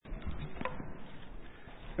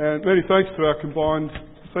And many thanks to our combined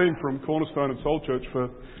team from Cornerstone and Soul Church for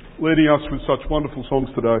leading us with such wonderful songs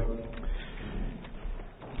today.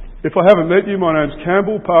 If I haven't met you, my name's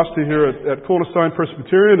Campbell, pastor here at Cornerstone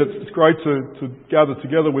Presbyterian. It's great to gather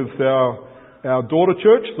together with our daughter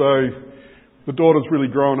church, though the daughter's really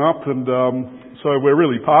grown up, and so we're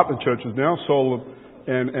really partner churches now, Soul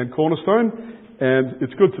and Cornerstone, and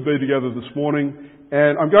it's good to be together this morning.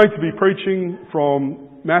 And I'm going to be preaching from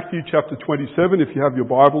Matthew chapter 27. If you have your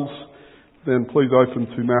Bibles, then please open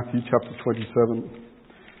to Matthew chapter 27.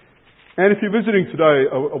 And if you're visiting today,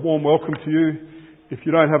 a warm welcome to you. If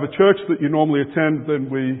you don't have a church that you normally attend, then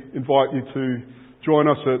we invite you to join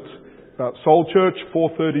us at Soul Church,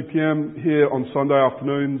 4:30pm here on Sunday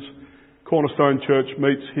afternoons. Cornerstone Church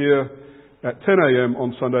meets here at 10am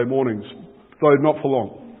on Sunday mornings, though not for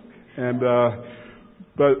long. And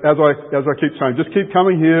but as I keep saying, just keep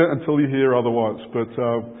coming here until you hear otherwise. But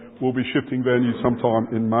we'll be shifting venues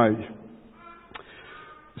sometime in May.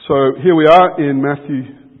 So here we are in Matthew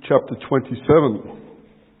chapter 27.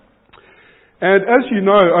 And as you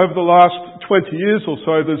know, over the last 20 years or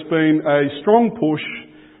so, there's been a strong push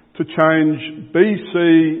to change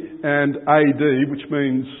BC and AD, which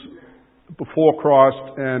means before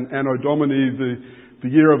Christ, and Anno Domini, the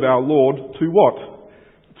year of our Lord, to what?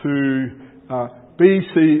 To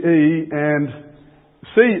BCE and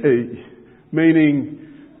CE, meaning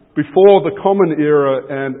before the Common Era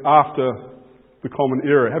and after the Common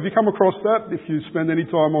Era. Have you come across that? If you spend any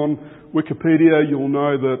time on Wikipedia, you'll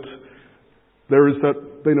know that there has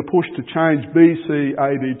been a push to change BC,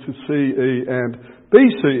 AD to CE and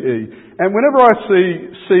BCE. And whenever I see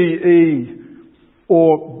CE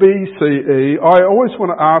or BCE, I always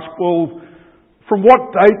want to ask, well, from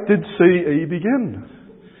what date did CE begin?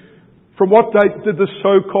 From what date did the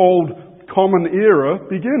so-called Common Era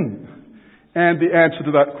begin? And the answer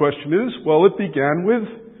to that question is, well, it began with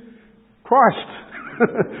Christ,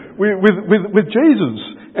 with Jesus.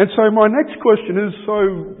 And so my next question is, so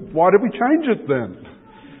why did we change it then?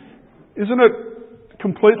 Isn't it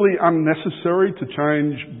completely unnecessary to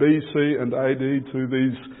change BC and AD to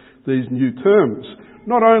these new terms?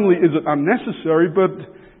 Not only is it unnecessary,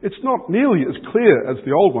 but it's not nearly as clear as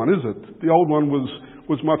the old one, is it? The old one was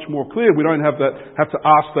much more clear. We don't have to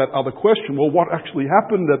ask that other question. Well, what actually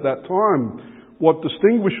happened at that time? What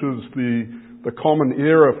distinguishes the Common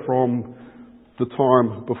Era from the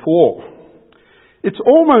time before? It's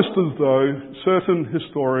almost as though certain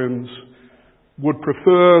historians would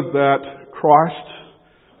prefer that Christ,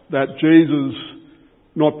 that Jesus,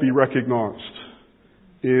 not be recognised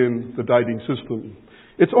in the dating system.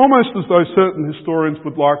 It's almost as though certain historians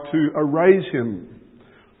would like to erase him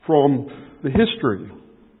from the history.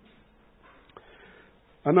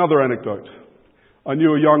 Another anecdote. I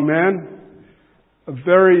knew a young man, a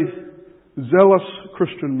very zealous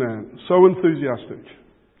Christian man, so enthusiastic.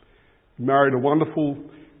 He married a wonderful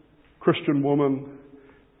Christian woman,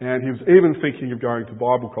 and he was even thinking of going to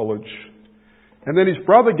Bible college. And then his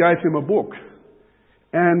brother gave him a book.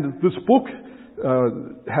 And this book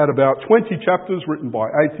had about 20 chapters written by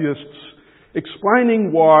atheists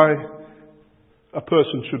explaining why a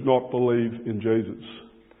person should not believe in Jesus.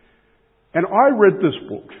 And I read this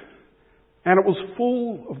book, and it was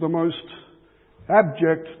full of the most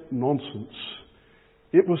abject nonsense.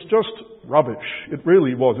 It was just rubbish. It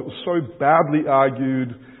really was. It was so badly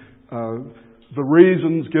argued. The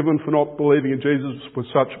reasons given for not believing in Jesus were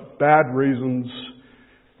such bad reasons.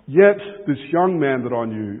 Yet this young man that I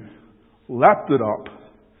knew lapped it up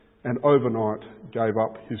and overnight gave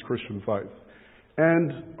up his Christian faith.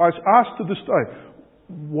 And I was asked to this day,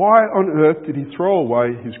 why on earth did he throw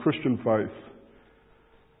away his Christian faith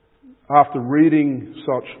after reading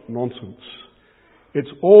such nonsense? It's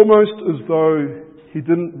almost as though he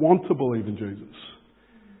didn't want to believe in Jesus.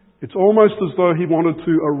 It's almost as though he wanted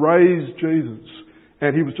to erase Jesus,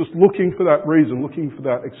 and he was just looking for that reason, looking for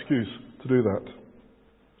that excuse to do that.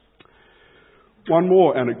 One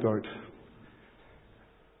more anecdote,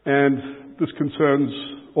 and this concerns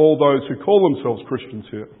all those who call themselves Christians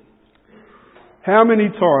here. How many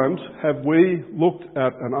times have we looked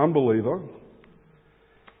at an unbeliever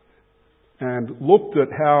and looked at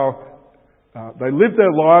how they live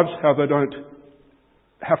their lives, how they don't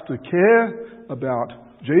have to care about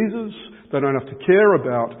Jesus, they don't have to care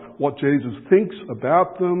about what Jesus thinks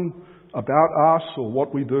about them, about us, or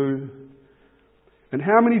what we do? And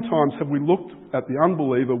how many times have we looked at the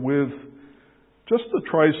unbeliever with just a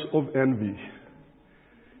trace of envy?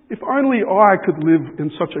 If only I could live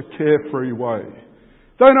in such a carefree way.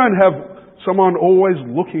 They don't have someone always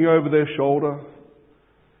looking over their shoulder.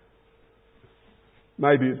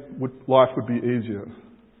 Maybe life would be easier.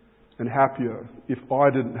 and happier if I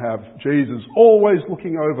didn't have Jesus always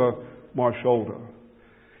looking over my shoulder.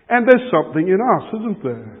 And there's something in us, isn't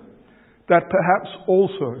there, that perhaps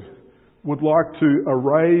also would like to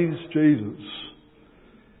erase Jesus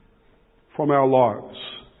from our lives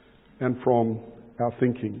and from our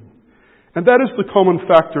thinking. And that is the common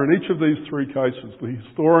factor in each of these three cases. The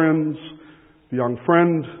historians, the young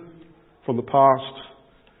friend from the past,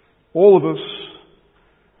 all of us,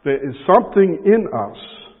 there is something in us,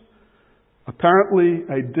 apparently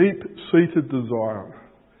a deep-seated desire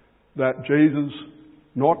that Jesus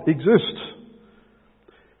not exist.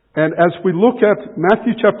 And as we look at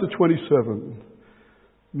Matthew chapter 27,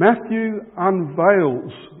 Matthew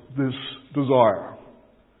unveils this desire.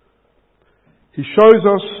 He shows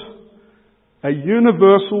us a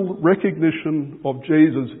universal recognition of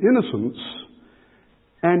Jesus' innocence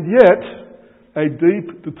and yet a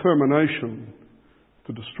deep determination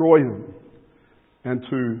to destroy him and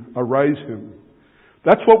to erase him.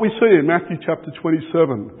 That's what we see in Matthew chapter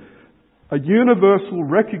 27. A universal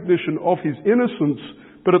recognition of his innocence,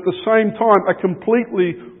 but at the same time a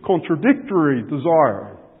completely contradictory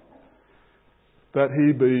desire that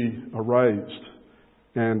he be erased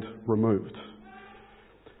and removed.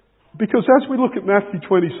 Because as we look at Matthew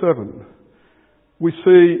 27, we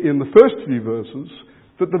see in the first few verses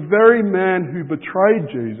that the very man who betrayed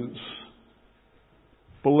Jesus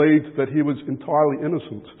believed that he was entirely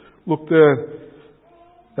innocent. Look there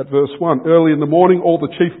at verse 1. Early in the morning, all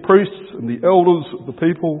the chief priests and the elders of the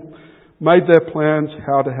people made their plans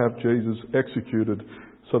how to have Jesus executed.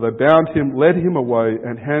 So they bound him, led him away,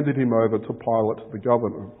 and handed him over to Pilate, the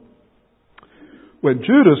governor. When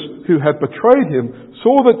Judas, who had betrayed him,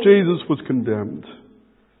 saw that Jesus was condemned,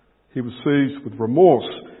 he was seized with remorse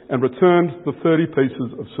and returned the 30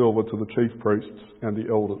 pieces of silver to the chief priests and the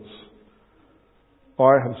elders.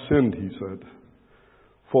 I have sinned, he said,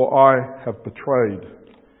 for I have betrayed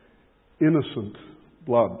innocent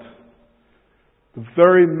blood. The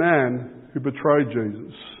very man who betrayed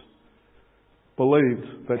Jesus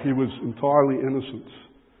believed that he was entirely innocent,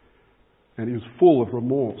 and he was full of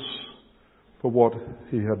remorse for what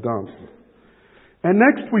he had done. And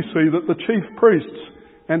next we see that the chief priests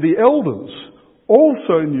and the elders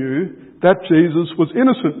also knew that Jesus was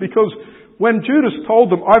innocent, because when Judas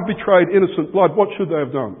told them, I've betrayed innocent blood, what should they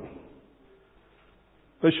have done?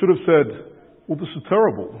 They should have said, well, this is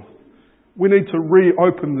terrible. We need to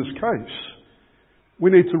reopen this case. We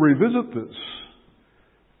need to revisit this.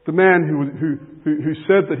 The man who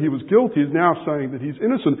said that he was guilty is now saying that he's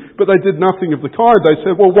innocent, but they did nothing of the kind. They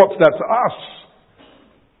said, well, what's that to us?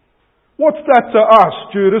 What's that to us,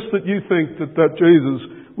 Judas, that you think that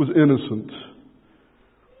Jesus was innocent?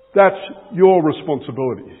 That's your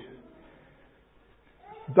responsibility.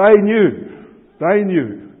 They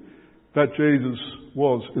knew that Jesus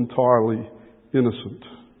was entirely innocent.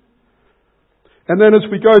 And then as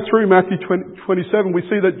we go through Matthew 27, we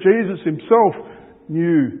see that Jesus himself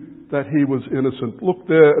knew that he was innocent. Look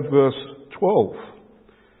there at verse 12.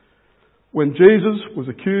 When Jesus was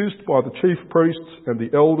accused by the chief priests and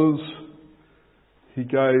the elders, he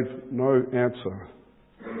gave no answer.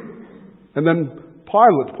 And then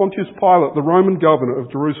Pontius Pilate, the Roman governor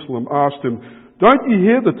of Jerusalem, asked him, don't you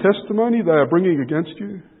hear the testimony they are bringing against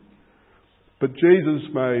you? But Jesus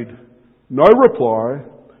made no reply,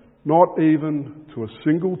 not even to a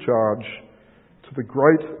single charge, to the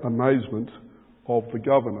great amazement of the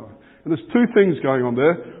governor. And there's two things going on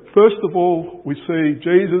there. First of all, we see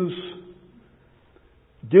Jesus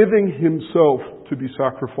giving himself to be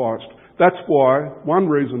sacrificed. That's why, one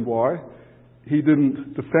reason why, he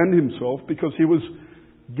didn't defend himself, because he was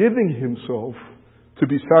giving himself to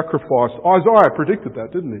be sacrificed. Isaiah predicted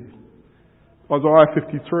that, didn't he? Isaiah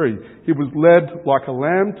 53. He was led like a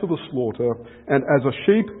lamb to the slaughter, and as a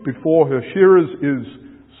sheep before her shearers is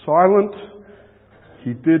silent,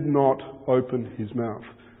 he did not open his mouth.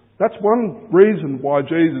 That's one reason why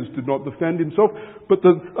Jesus did not defend himself. But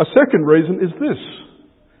a second reason is this.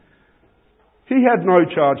 He had no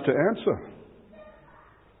charge to answer.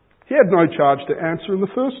 He had no charge to answer in the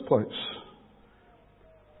first place.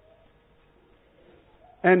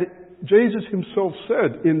 And Jesus himself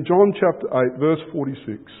said in John chapter 8, verse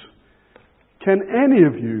 46, can any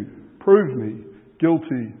of you prove me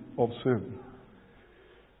guilty of sin?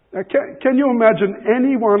 Now, can you imagine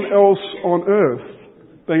anyone else on earth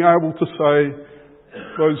being able to say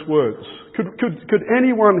those words? Could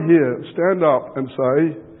anyone here stand up and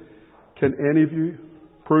say, can any of you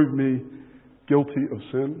prove me guilty of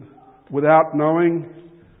sin? Without knowing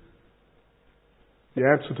the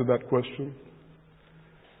answer to that question?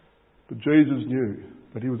 But Jesus knew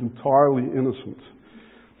that he was entirely innocent.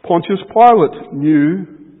 Pontius Pilate knew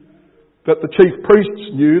that the chief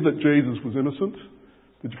priests knew that Jesus was innocent.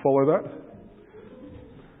 Did you follow that?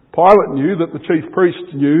 Pilate knew that the chief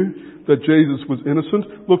priests knew that Jesus was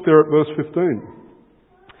innocent. Look there at verse 15.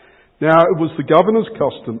 Now it was the governor's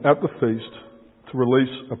custom at the feast to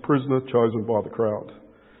release a prisoner chosen by the crowd.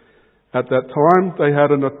 At that time they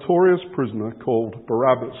had a notorious prisoner called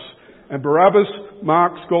Barabbas. And Barabbas,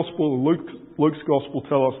 Mark's Gospel and Luke's Gospel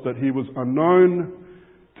tell us that he was a known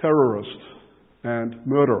terrorist and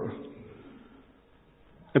murderer.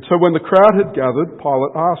 And so when the crowd had gathered,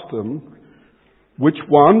 Pilate asked them, "Which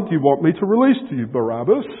one do you want me to release to you,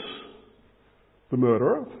 Barabbas, the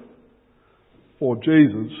murderer, or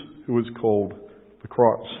Jesus, who is called the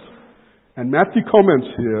Christ?" And Matthew comments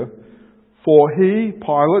here, "For he,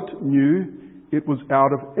 Pilate, knew it was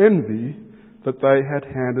out of envy that they had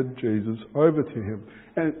handed Jesus over to him."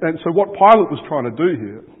 And so what Pilate was trying to do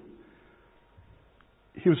here,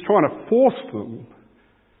 he was trying to force them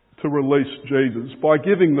to release Jesus by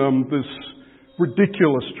giving them this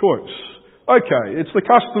ridiculous choice. Okay, it's the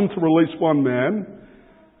custom to release one man.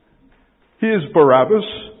 Here's Barabbas.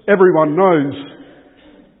 Everyone knows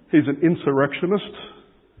he's an insurrectionist,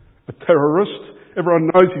 a terrorist.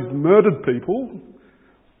 Everyone knows he's murdered people.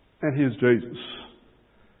 And here's Jesus,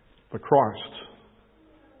 the Christ.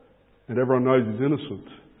 And everyone knows he's innocent.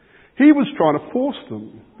 He was trying to force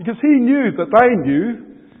them because he knew that they knew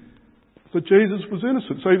that Jesus was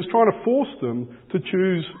innocent. So he was trying to force them to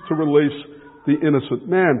choose to release the innocent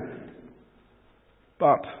man.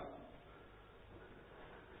 But,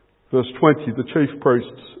 verse 20, the chief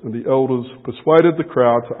priests and the elders persuaded the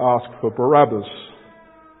crowd to ask for Barabbas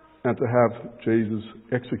and to have Jesus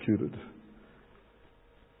executed.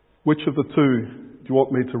 "Which of the two do you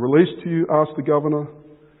want me to release to you?" asked the governor.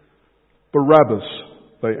 "Barabbas,"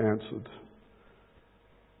 they answered.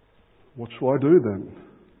 "What shall I do then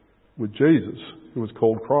with Jesus, who is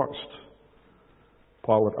called Christ?"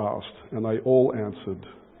 Pilate asked, and they all answered,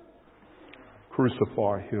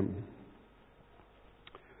 "Crucify him."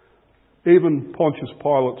 Even Pontius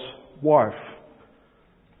Pilate's wife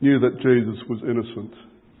knew that Jesus was innocent.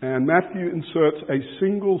 And Matthew inserts a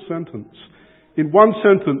single sentence. In one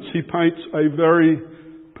sentence, he paints a very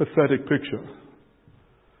pathetic picture.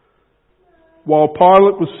 While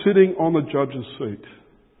Pilate was sitting on the judge's seat,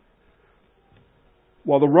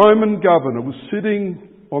 while the Roman governor was sitting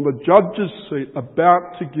on the judge's seat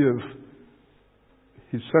about to give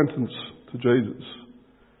his sentence to Jesus,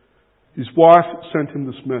 his wife sent him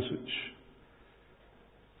this message.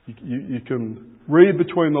 You can read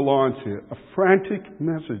between the lines here. A frantic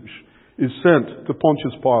message is sent to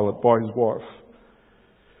Pontius Pilate by his wife.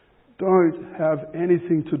 Don't have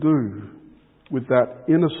anything to do with that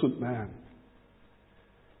innocent man.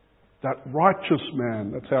 That righteous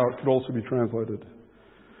man, that's how it could also be translated.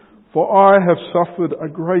 "For I have suffered a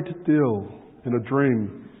great deal in a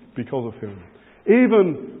dream because of him."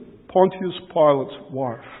 Even Pontius Pilate's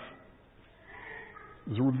wife, it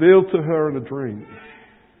was revealed to her in a dream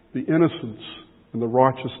the innocence and the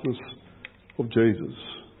righteousness of Jesus.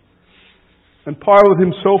 And Pilate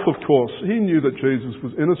himself, of course, he knew that Jesus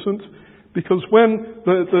was innocent, because when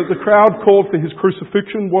the crowd called for his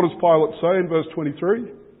crucifixion, what does Pilate say in verse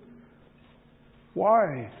 23?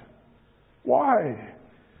 Why? Why?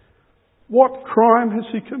 What crime has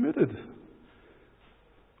he committed?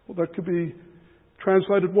 Well, that could be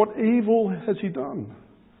translated, what evil has he done?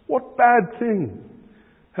 What bad thing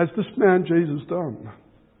has this man Jesus done?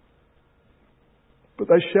 But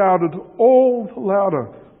they shouted all the louder,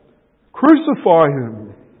 "Crucify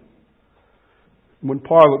him!" And when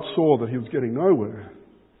Pilate saw that he was getting nowhere,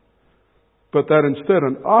 but that instead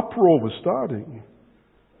an uproar was starting,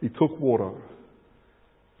 he took water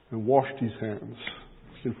and washed his hands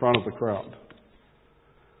in front of the crowd.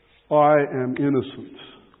 "I am innocent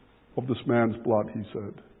of this man's blood," he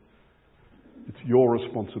said. "It's your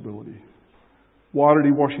responsibility." Why did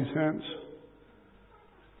he wash his hands?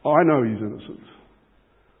 I know he's innocent.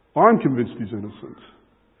 I'm convinced he's innocent.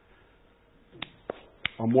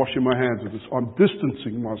 I'm washing my hands of this. I'm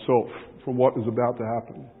distancing myself from what is about to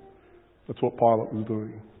happen. That's what Pilate was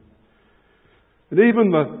doing. And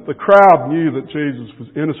even the crowd knew that Jesus was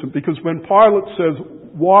innocent, because when Pilate says,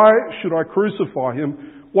 "Why should I crucify him?"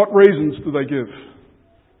 what reasons do they give?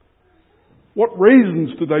 What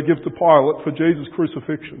reasons do they give to Pilate for Jesus'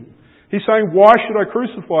 crucifixion? He's saying, "Why should I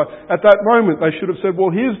crucify?" At that moment, they should have said, "Well,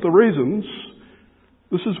 here's the reasons.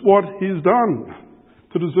 This is what he's done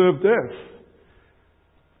to deserve death."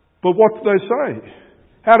 But what do they say?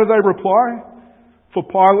 How do they reply for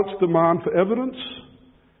Pilate's demand for evidence?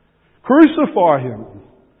 "Crucify him,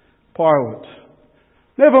 Pilate.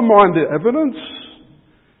 Never mind the evidence.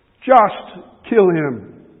 Just kill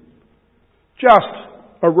him."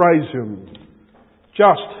 Just erase him.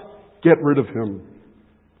 Just get rid of him.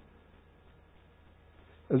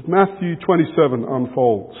 As Matthew 27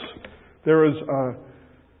 unfolds, there is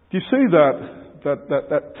do you see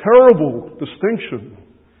that terrible distinction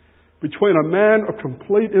between a man of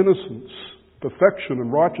complete innocence, perfection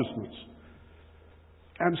and righteousness,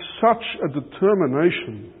 and such a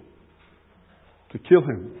determination to kill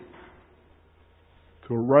him,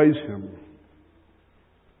 to erase him.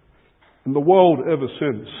 And the world ever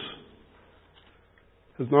since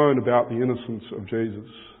has known about the innocence of Jesus.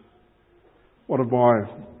 One of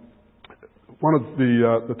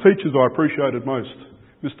the teachers I appreciated most,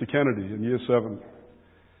 Mr. Kennedy in Year 7.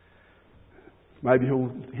 Maybe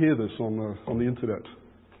he'll hear this on the internet.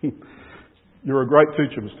 You're a great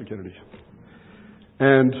teacher, Mr. Kennedy.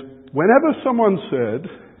 And whenever someone said,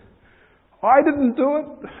 I didn't do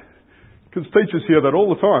it, because teachers hear that all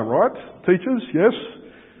the time, right? Teachers, yes.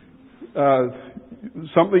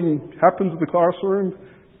 Something happens in the classroom.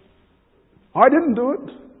 I didn't do it.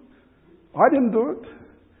 I didn't do it.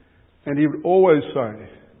 And he would always say,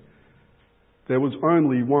 there was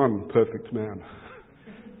only one perfect man.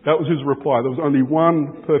 That was his reply. There was only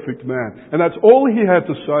one perfect man. And that's all he had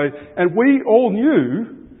to say. And we all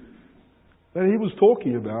knew that he was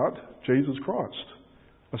talking about Jesus Christ.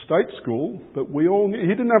 A state school, but we all knew. He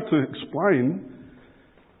didn't have to explain,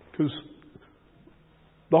 because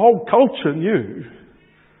the whole culture knew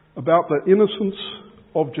about the innocence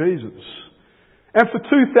of Jesus. And for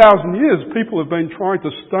 2,000 years, people have been trying to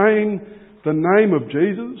stain the name of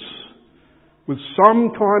Jesus with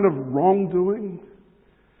some kind of wrongdoing.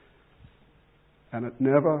 And it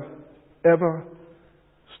never, ever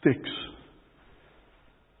sticks.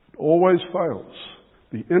 It always fails.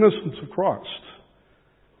 The innocence of Christ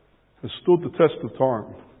has stood the test of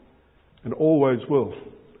time and always will.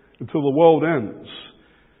 Until the world ends,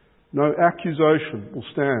 no accusation will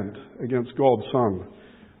stand against God's Son,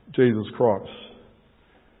 Jesus Christ.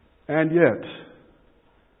 And yet,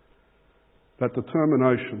 that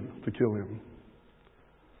determination to kill him,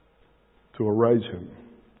 to erase him.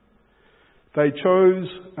 They chose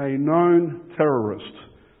a known terrorist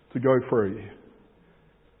to go free,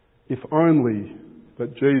 if only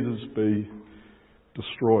that Jesus be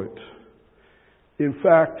destroyed. In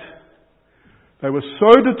fact, they were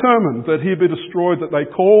so determined that he be destroyed that they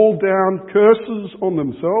called down curses on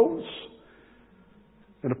themselves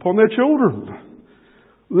and upon their children.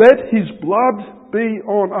 Let his blood be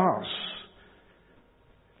on us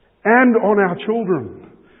and on our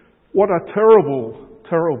children. What a terrible,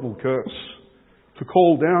 terrible curse to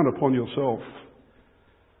call down upon yourself.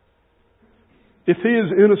 If he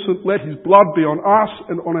is innocent, let his blood be on us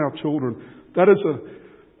and on our children. That is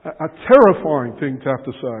a terrifying thing to have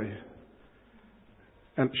to say.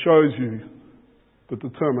 And it shows you the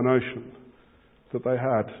determination that they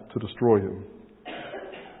had to destroy him.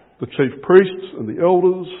 The chief priests and the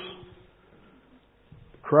elders,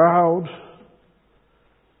 the crowd,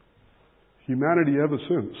 humanity ever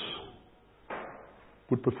since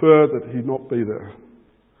would prefer that he not be there.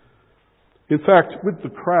 In fact, with the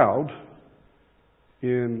crowd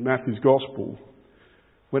in Matthew's Gospel,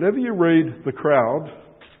 whenever you read the crowd,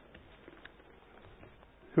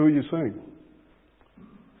 who are you seeing?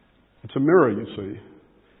 It's a mirror, you see.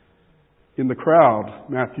 In the crowd,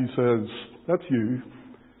 Matthew says, that's you,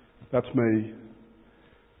 that's me,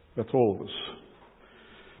 that's all of us.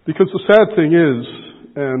 Because the sad thing is,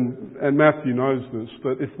 and Matthew knows this,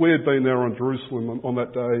 that if we had been there on Jerusalem on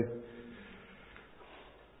that day,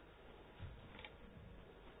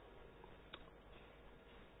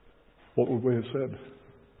 what would we have said?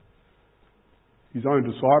 His own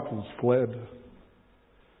disciples fled.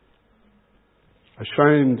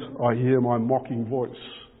 Ashamed, I hear my mocking voice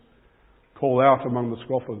call out among the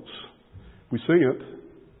scoffers. We sing it.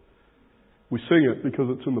 We sing it because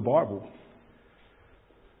it's in the Bible.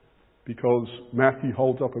 Because Matthew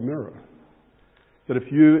holds up a mirror. That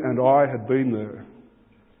if you and I had been there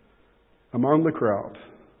among the crowd,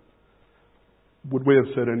 would we have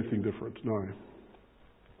said anything different? No.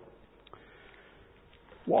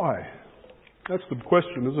 Why? That's the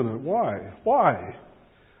question, isn't it? Why? Why?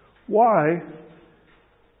 Why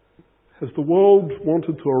has the world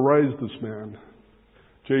wanted to erase this man,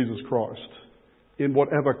 Jesus Christ, in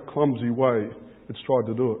whatever clumsy way it's tried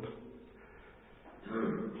to do it?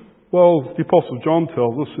 Well, the Apostle John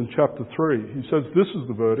tells us in chapter 3, he says, this is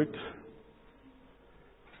the verdict.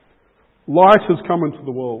 Light has come into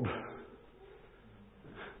the world.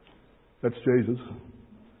 That's Jesus.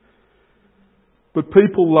 But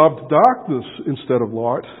people loved darkness instead of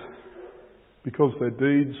light because their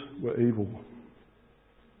deeds were evil.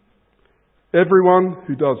 Everyone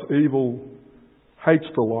who does evil hates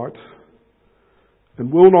the light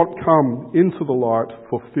and will not come into the light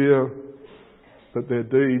for fear that their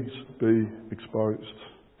deeds be exposed.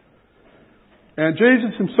 And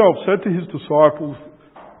Jesus himself said to his disciples,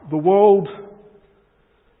 "The world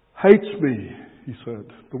hates me," he said.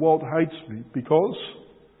 "The world hates me because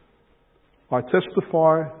I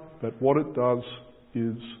testify that what it does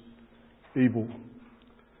is evil."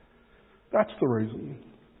 That's the reason.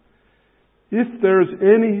 If there is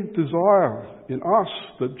any desire in us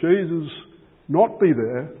that Jesus not be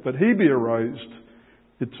there, that he be erased,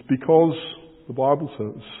 it's because the Bible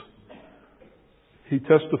says he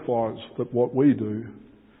testifies that what we do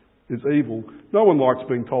is evil. No one likes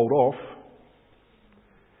being told off.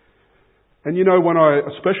 And you know when I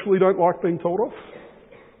especially don't like being told off?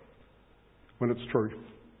 When it's true.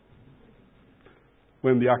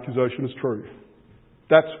 When the accusation is true.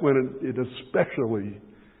 That's when it especially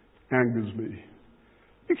angers me.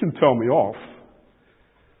 You can tell me off,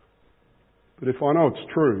 but if I know it's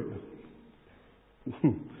true,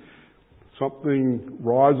 something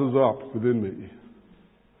rises up within me.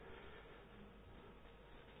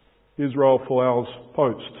 Israel Folau's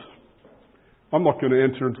post. I'm not going to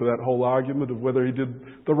enter into that whole argument of whether he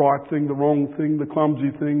did the right thing, the wrong thing, the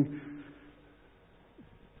clumsy thing.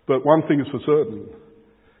 But one thing is for certain.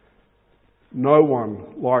 No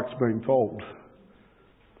one likes being told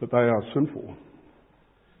that they are sinful.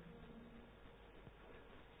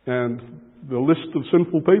 And the list of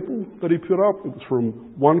sinful people that he put up, it was from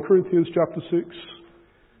 1 Corinthians chapter 6.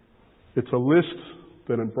 It's a list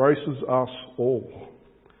that embraces us all.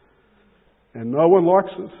 And no one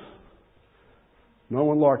likes it. No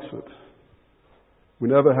one likes it. We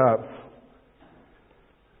never have.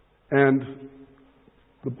 And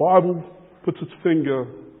the Bible puts its finger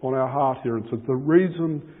on our heart here and says, the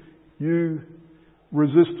reason you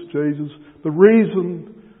resist Jesus, the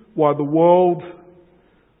reason why the world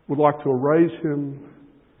would like to erase him,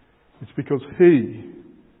 is because he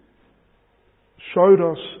showed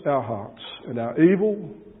us our hearts and our evil,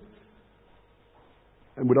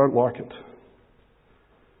 and we don't like it.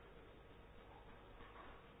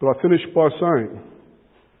 But I finish by saying,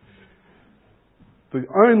 the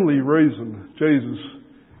only reason Jesus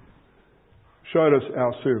showed us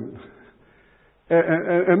our sin,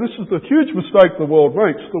 and this is the huge mistake the world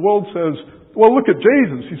makes. The world says, well, look at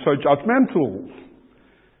Jesus, he's so judgmental.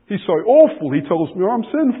 He's so awful, he tells me I'm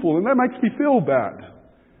sinful, and that makes me feel bad.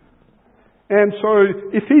 And so,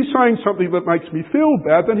 if he's saying something that makes me feel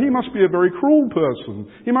bad, then he must be a very cruel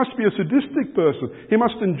person. He must be a sadistic person. He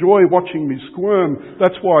must enjoy watching me squirm.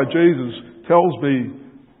 That's why Jesus tells me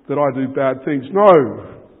that I do bad things.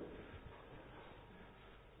 No.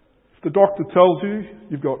 If the doctor tells you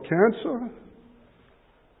you've got cancer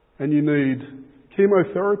and you need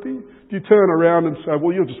chemotherapy, do you turn around and say,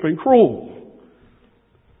 well, you're just being cruel?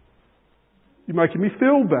 You're making me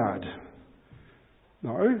feel bad.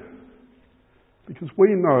 No. Because we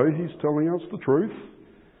know he's telling us the truth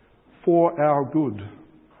for our good.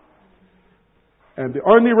 And the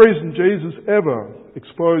only reason Jesus ever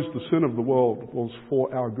exposed the sin of the world was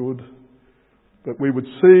for our good. That we would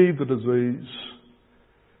see the disease.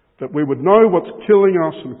 That we would know what's killing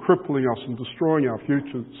us and crippling us and destroying our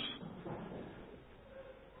futures.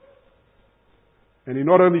 And he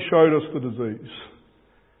not only showed us the disease,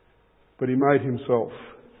 but he made himself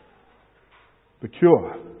the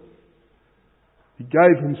cure. He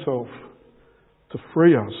gave himself to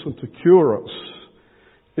free us and to cure us.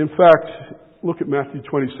 In fact, look at Matthew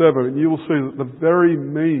 27 and you will see that the very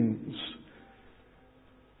means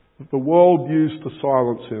that the world used to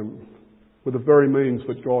silence him were the very means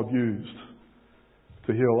that God used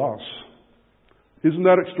to heal us. Isn't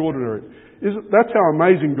that extraordinary? That's how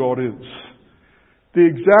amazing God is. The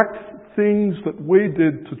exact things that we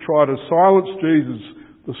did to try to silence Jesus,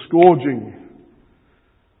 the scourging,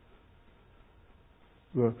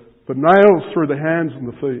 the nails through the hands and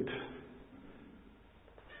the feet,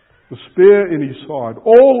 the spear in his side,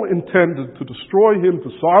 all intended to destroy him, to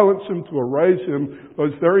silence him, to erase him.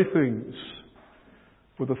 Those very things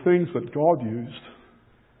were the things that God used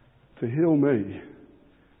to heal me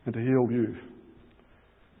and to heal you.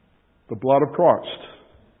 The blood of Christ,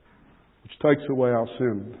 which takes away our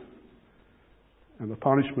sin and the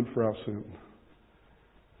punishment for our sin.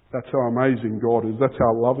 That's how amazing God is. That's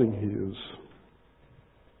how loving he is.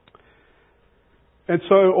 And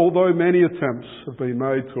so, although many attempts have been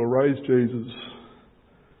made to erase Jesus,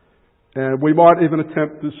 and we might even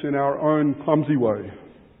attempt this in our own clumsy way,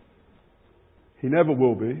 he never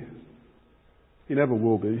will be. He never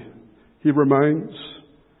will be. He remains.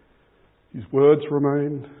 His words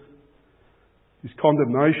remain. His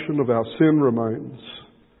condemnation of our sin remains.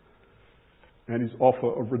 and his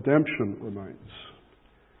offer of redemption remains.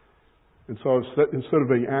 And so instead of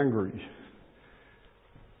being angry,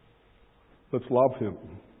 let's love him.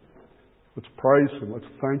 Let's praise him. Let's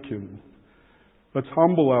thank him. Let's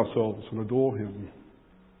humble ourselves and adore him.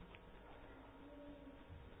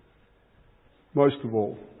 Most of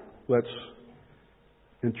all, let's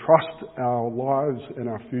entrust our lives and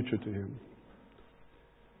our future to him.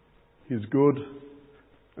 He is good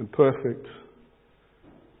and perfect,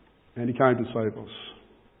 and he came to save us.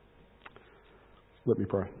 Let me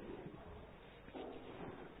pray.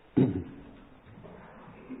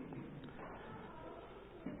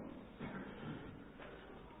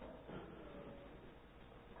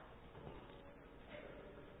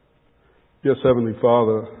 Yes, Heavenly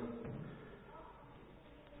Father,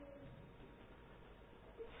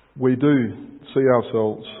 we do see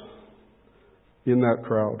ourselves in that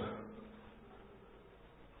crowd.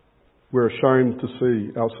 We're ashamed to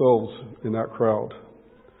see ourselves in that crowd,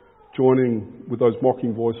 joining with those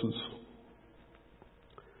mocking voices.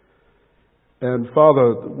 And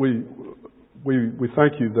Father, we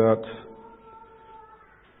thank you that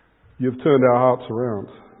you've turned our hearts around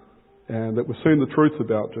and that we've seen the truth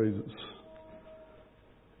about Jesus.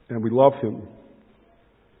 And we love him.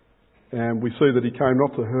 And we see that he came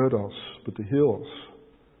not to hurt us, but to heal us.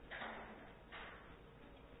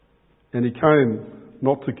 And he came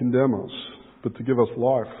not to condemn us, but to give us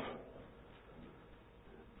life.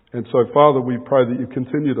 And so, Father, we pray that you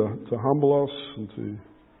continue to humble us and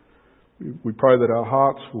we pray that our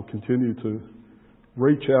hearts will continue to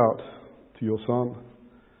reach out to your Son.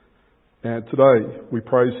 And today we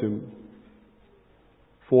praise him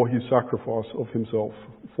for his sacrifice of himself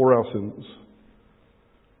for our sins.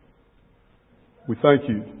 We thank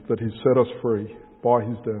you that he's set us free by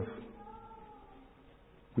his death.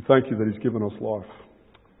 We thank you that he's given us life.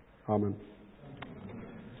 Amen.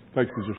 Thanks, Bishop.